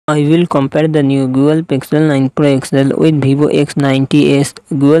I will compare the new Google Pixel 9 Pro XL with Vivo X90s.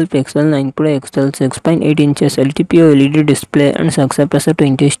 Google Pixel 9 Pro XL 6.8 inches LTPO LED display and success pressure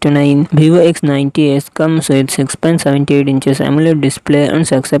 20:9. Vivo X90s comes with 6.78 inches AMOLED display and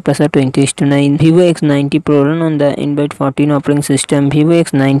success pressure 20:9. Vivo X90 Pro run on the Android 14 operating system. Vivo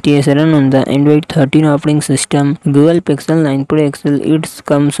X90s run on the Android 13 operating system. Google Pixel 9 Pro XL it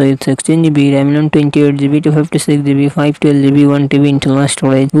comes with 16GB RAM and 28GB to 56GB, 512GB, 1TB internal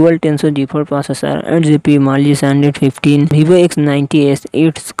storage. Google Tensor G4 processor, 8GB Mali 115. Vivo X90s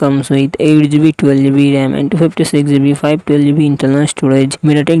it comes with 8GB, 12GB RAM and 256GB, 512GB internal storage.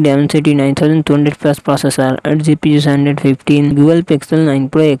 MediaTek Dimensity 9200 Plus processor, 8GB 115. Google Pixel 9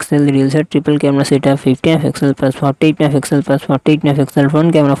 Pro XL real set triple camera setup, 50MP plus 48MP plus 48MP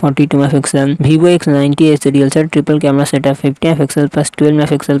front camera, 42MP. Vivo X90s real set triple camera setup, 50MP plus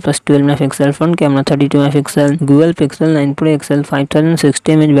 12MP plus 12MP front camera, 32MP. Google Pixel 9 Pro XL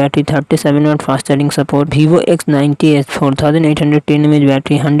 5060 mAh battery, 37W fast charging support. Vivo X90s 4810 mAh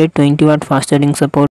battery, 120W fast charging support.